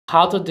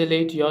How to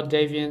delete your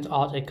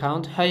DeviantArt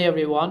account. Hey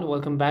everyone,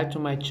 welcome back to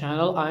my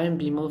channel. I am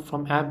Bimal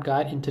from App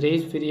Guide. In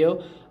today's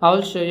video, I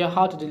will show you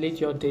how to delete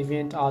your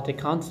DeviantArt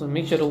account, so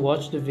make sure to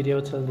watch the video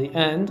till the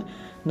end.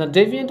 Now,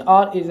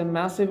 DeviantArt is a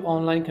massive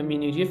online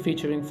community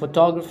featuring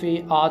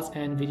photography, arts,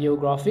 and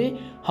videography.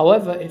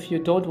 However, if you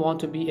don't want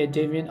to be a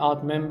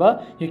DeviantArt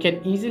member, you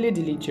can easily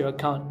delete your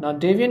account. Now,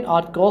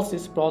 DeviantArt calls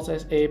this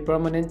process a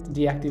permanent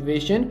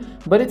deactivation,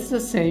 but it's the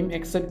same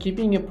except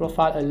keeping your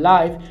profile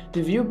alive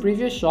to view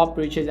previous shop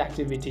purchase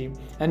activity.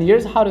 And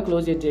here's how to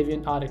close your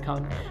DeviantArt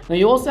account. Now,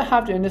 you also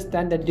have to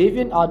understand that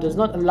DeviantArt does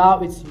not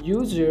allow its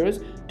users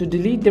to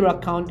delete their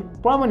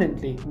account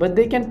permanently, but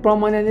they can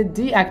permanently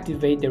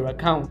deactivate their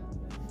account.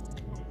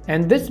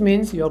 And this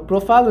means your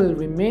profile will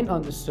remain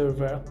on the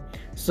server.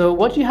 So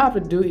what you have to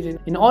do is,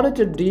 in order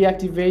to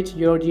deactivate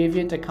your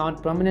Deviant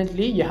account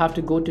permanently, you have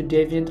to go to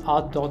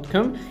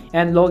DeviantArt.com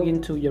and log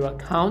into your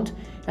account.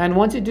 And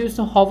once you do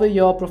so, hover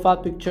your profile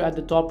picture at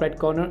the top right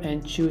corner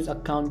and choose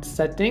account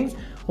settings.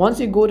 Once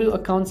you go to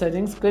account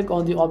settings, click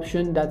on the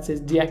option that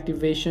says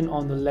deactivation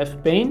on the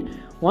left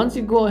pane. Once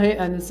you go ahead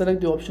and select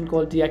the option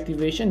called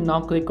deactivation,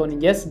 now click on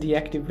Yes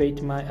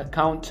Deactivate My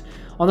Account.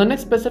 On the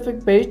next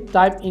specific page,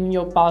 type in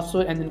your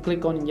password and then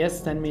click on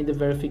Yes, send me the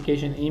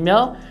verification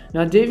email.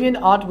 Now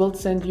DeviantArt will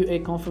send you a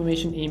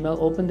confirmation email.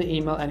 Open the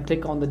email and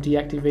click on the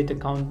deactivate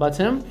account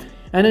button.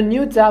 And a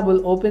new tab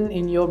will open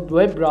in your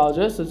web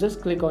browser, so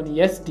just click on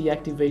Yes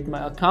Deactivate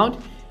My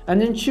Account and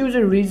then choose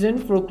a reason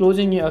for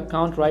closing your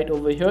account right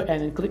over here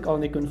and then click on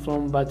the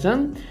confirm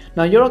button.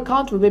 Now your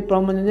account will be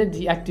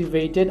permanently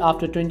deactivated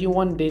after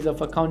 21 days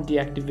of account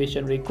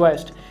deactivation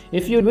request.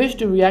 If you wish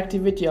to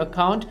reactivate your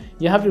account,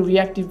 you have to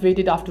reactivate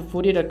it after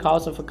 48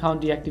 hours of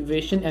account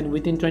deactivation and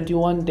within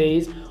 21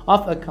 days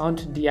of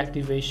account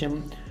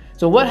deactivation.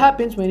 So what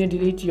happens when you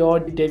delete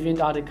your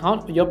DeviantArt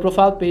account? Your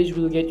profile page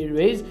will get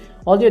erased.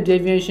 All your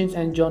deviations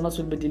and journals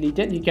will be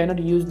deleted. You cannot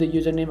use the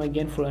username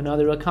again for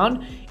another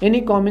account.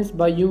 Any comments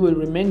by you will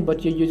remain,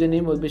 but your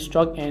username will be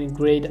struck and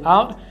grayed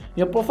out.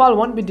 Your profile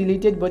won't be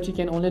deleted, but you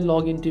can only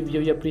log in to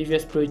view your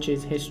previous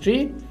purchase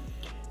history.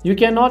 You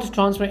cannot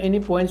transfer any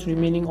points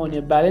remaining on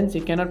your balance.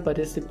 You cannot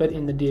participate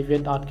in the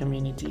DeviantArt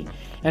community.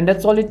 And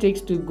that's all it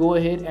takes to go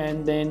ahead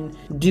and then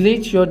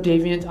delete your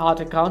DeviantArt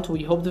account.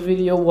 We hope the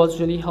video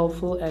was really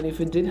helpful, and if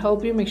it did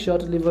help you, make sure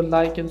to leave a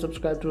like and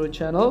subscribe to our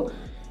channel.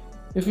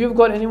 If you've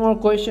got any more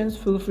questions,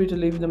 feel free to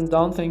leave them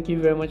down. Thank you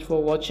very much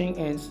for watching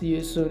and see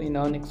you soon in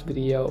our next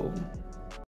video.